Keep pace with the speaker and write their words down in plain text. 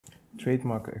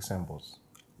Trademark examples.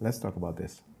 Let's talk about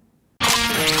this.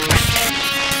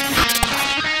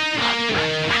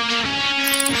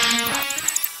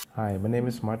 Hi, my name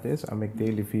is Martisz. I make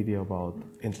daily video about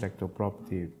intellectual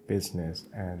property, business,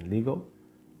 and legal.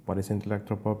 What is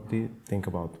intellectual property? Think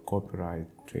about copyright,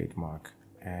 trademark,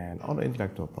 and other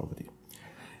intellectual property.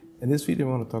 In this video,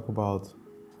 I want to talk about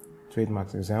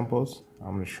trademark examples.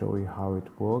 I'm going to show you how it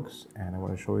works, and I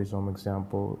want to show you some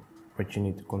example what you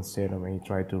need to consider when you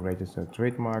try to register a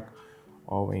trademark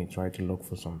or when you try to look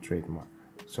for some trademark.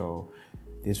 So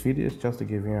this video is just to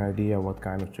give you an idea what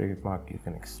kind of trademark you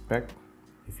can expect.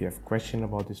 If you have questions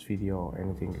about this video or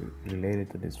anything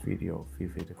related to this video, feel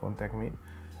free to contact me.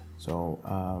 So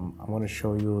I want to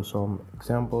show you some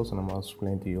examples and I'm going to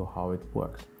explain to you how it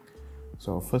works.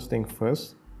 So first thing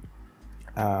first,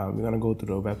 we're going to go to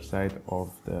the website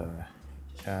of the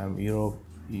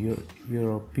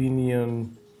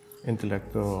European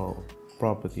Intellectual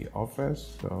Property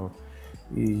Office. So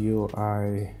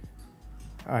EUI.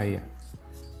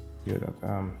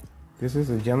 This is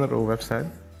a general website.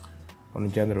 On the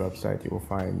general website, you will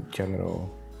find general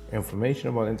information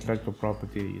about intellectual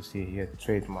property. You see here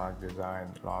trademark,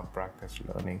 design, law, practice,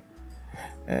 learning,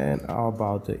 and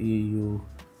about the EU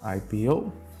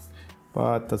IPO.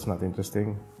 But that's not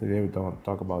interesting. Today we don't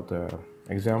talk about the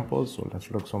examples, so let's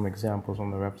look some examples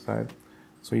on the website.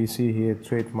 So you see here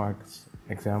trademarks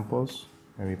examples,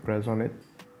 and we press on it.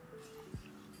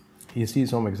 You see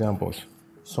some examples.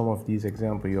 Some of these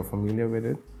examples you're familiar with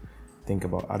it. Think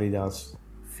about Adidas,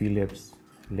 Philips,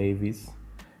 Levi's,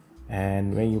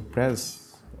 and when you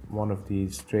press one of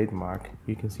these trademark,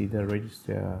 you can see the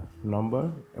register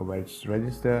number, where it's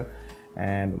registered,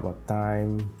 and what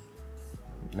time.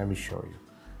 Let me show you.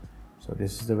 So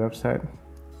this is the website.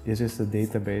 This is the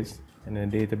database, and in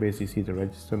the database you see the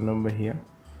register number here.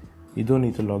 You don't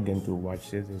need to log in to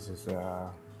watch this. This is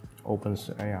open.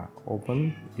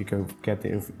 You can get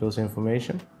those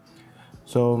information.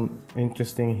 So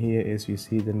interesting here is you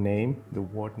see the name, the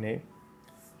word name,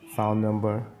 file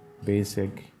number,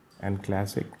 basic, and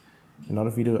classic. In another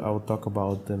video I will talk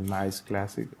about the nice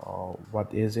classic, or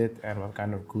what is it and what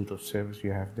kind of good or service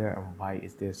you have there and why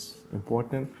is this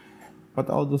important. But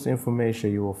all this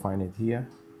information you will find it here.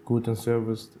 Good and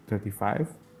service 35.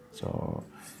 So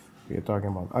we're talking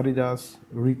about Adidas,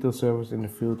 retail service in the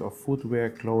field of footwear,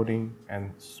 clothing,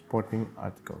 and sporting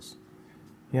articles.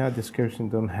 Yeah, description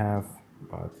don't have,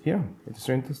 but yeah, it's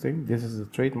interesting. This is a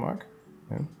trademark,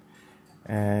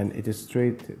 and it is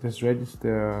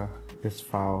registered this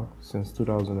file since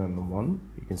 2001.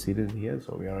 You can see it here,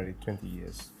 so we're already 20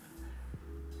 years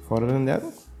further than that.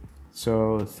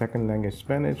 So second language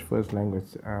Spanish, first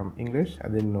language English. I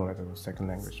didn't know that it was second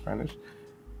language Spanish,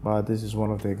 but this is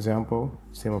one of the example.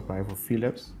 Same apply for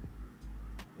Philips.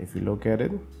 If you look at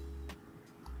it,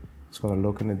 it's going to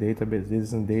look in the database. This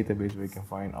is a database where you can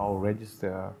find all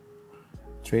registered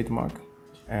trademark,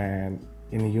 and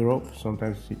in Europe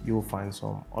sometimes you will find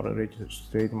some other registered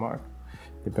trademark,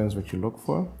 depends what you look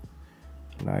for.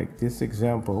 Like this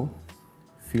example,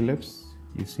 Philips,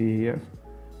 you see here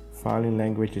filing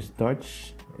language is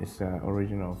Dutch. It's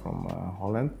original from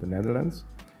Holland, the Netherlands,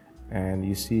 and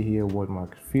you see here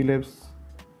wordmark Philips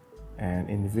and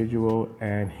individual,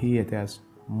 and here it has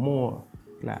more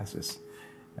classes,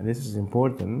 and this is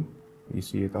important. You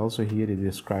see it also here, they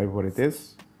describe what it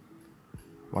is,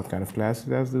 what kind of class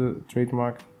it has, the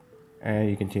trademark, and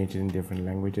you can change it in different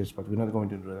languages, but we're not going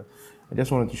to do that. I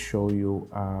just wanted to show you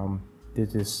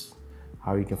this is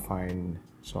how you can find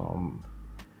some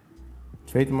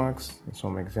trademarks and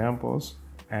some examples.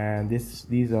 And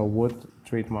these are word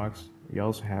trademarks. You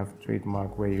also have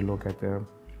trademark where you look at the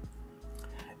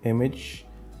image,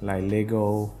 like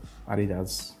Lego,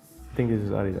 Adidas. I think this is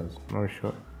Adidas, not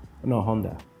sure. No,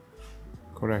 Honda.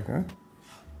 Correct, huh?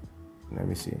 Let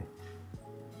me see.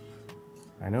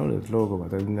 I know this logo,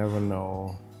 but I never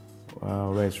know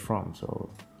where it's from. So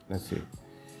let's see.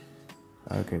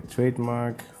 Okay,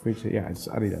 trademark, which, yeah, it's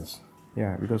Adidas.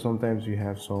 Yeah, because sometimes you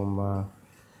have some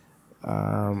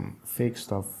fake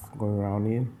stuff going around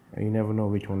here, and you never know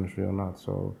which one is real or not.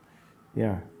 So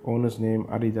yeah, owner's name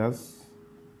Adidas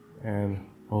and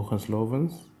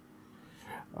Hohenslovens.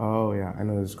 Oh yeah, I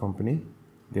know this company.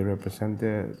 They represent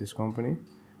this company.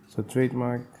 So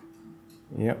trademark,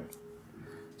 yep.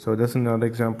 So that's another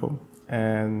example,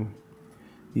 and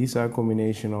these are a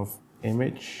combination of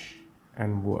image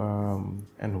and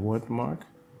wordmark.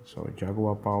 So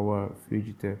Jaguar Power,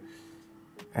 Fugitive,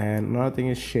 and another thing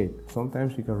is shape.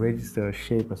 Sometimes you can register a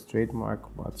shape as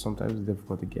trademark, but sometimes it's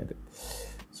difficult to get it.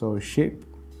 So shape,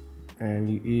 and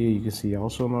here you can see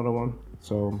also another one.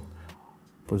 So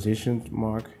position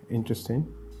mark,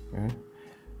 interesting. Yeah.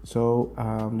 So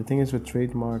the thing is with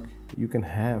trademark, you can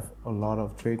have a lot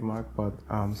of trademark, but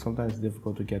sometimes it's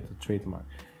difficult to get the trademark.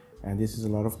 And this is a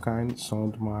lot of kind: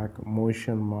 sound mark,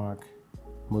 motion mark,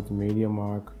 multimedia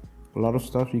mark, a lot of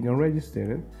stuff. You can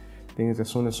register it. Thing is, as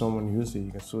soon as someone uses it,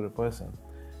 you can sue the person.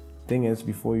 Thing is,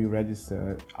 before you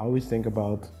register, I always think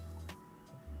about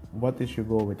what is your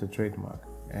goal with the trademark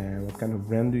and what kind of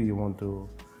brand do you want to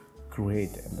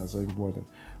create, and that's so important.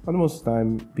 But most of the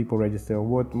time, people register a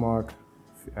word mark,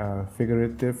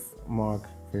 figurative mark,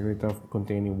 figurative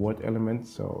containing word elements.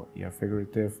 So yeah,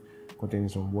 figurative containing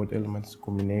some word elements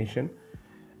combination.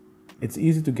 It's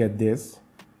easy to get this.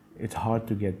 It's hard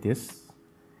to get this.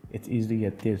 It's easy to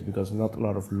get this because not a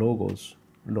lot of logos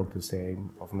look the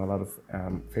same, or not a lot of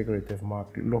figurative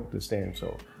mark look the same.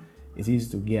 So it's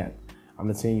easy to get. I'm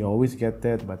not saying you always get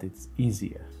that, but it's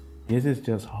easier. This is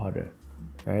just harder,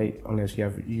 right? Unless you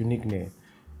have a unique name.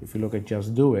 If you look at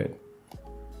Just Do It,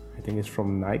 I think it's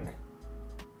from Nike,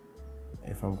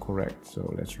 if I'm correct.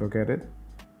 So let's look at it.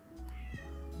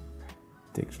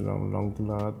 Takes long to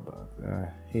load, but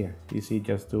here you see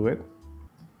Just Do It,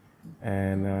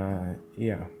 and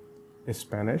yeah, it's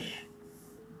Spanish.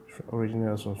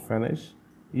 Original is from Spanish.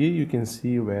 Here you can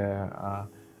see where a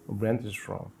brand is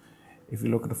from. If you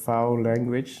look at the file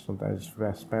language, sometimes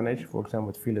it's Spanish. For example,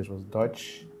 with Philips was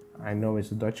Dutch. I know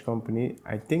it's a Dutch company.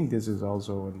 I think this is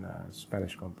also a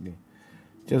Spanish company.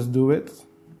 Just Do It.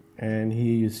 And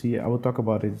here you see, I will talk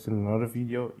about it in another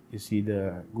video. You see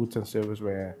the goods and service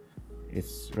where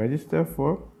it's registered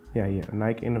for. Yeah,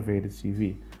 Nike Innovated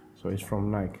CV. So it's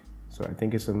from Nike. So I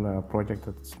think it's a project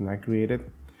that Nike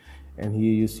created. And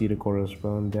here you see the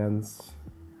correspondence,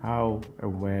 how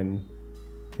and when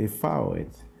they file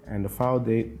it. And the file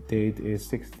date is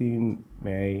 16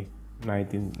 May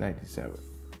 1997.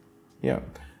 Yeah,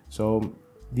 so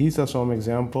these are some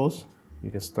examples.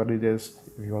 You can study this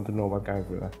if you want to know what kind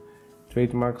of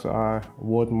trademarks are.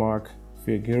 Word mark,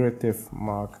 figurative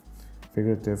mark,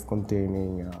 figurative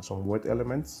containing some word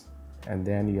elements. And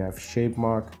then you have shape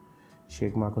mark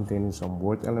containing some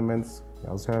word elements. You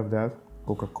also have that.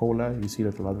 Coca-Cola, you see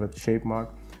that a lot with shape mark.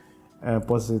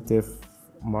 Positive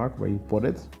mark, where you put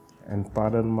it. And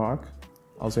pattern mark,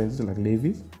 also interesting, like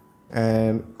Levi's.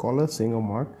 And color, single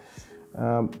mark.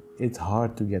 It's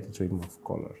hard to get the trademark of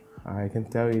color. I can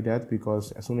tell you that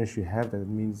because as soon as you have that, it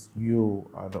means you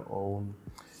are the own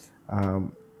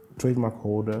trademark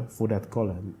holder for that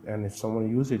color. And if someone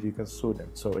uses it, you can sue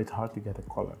them. So it's hard to get a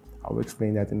color. I will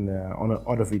explain that on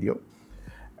another video.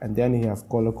 And then you have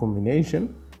color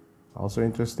combination, also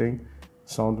interesting.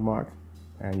 Sound mark,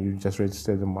 and you just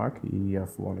register the mark. You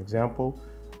have one example.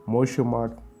 Motion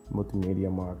mark, multimedia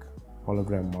mark,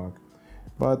 hologram mark.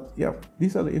 But yeah,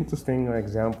 these are the interesting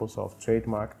examples of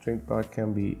trademark. Trademark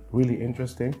can be really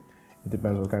interesting. It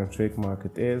depends what kind of trademark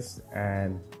it is.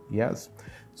 And yes,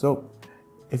 so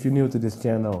if you're new to this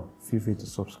channel, feel free to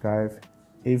subscribe.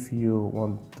 If you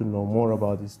want to know more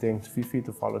about these things, feel free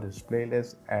to follow this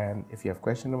playlist. And if you have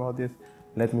questions about this,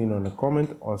 let me know in a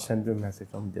comment or send me a message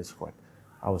on Discord.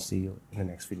 I will see you in the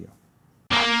next video.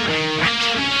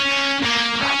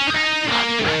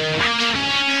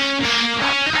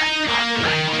 Thank you.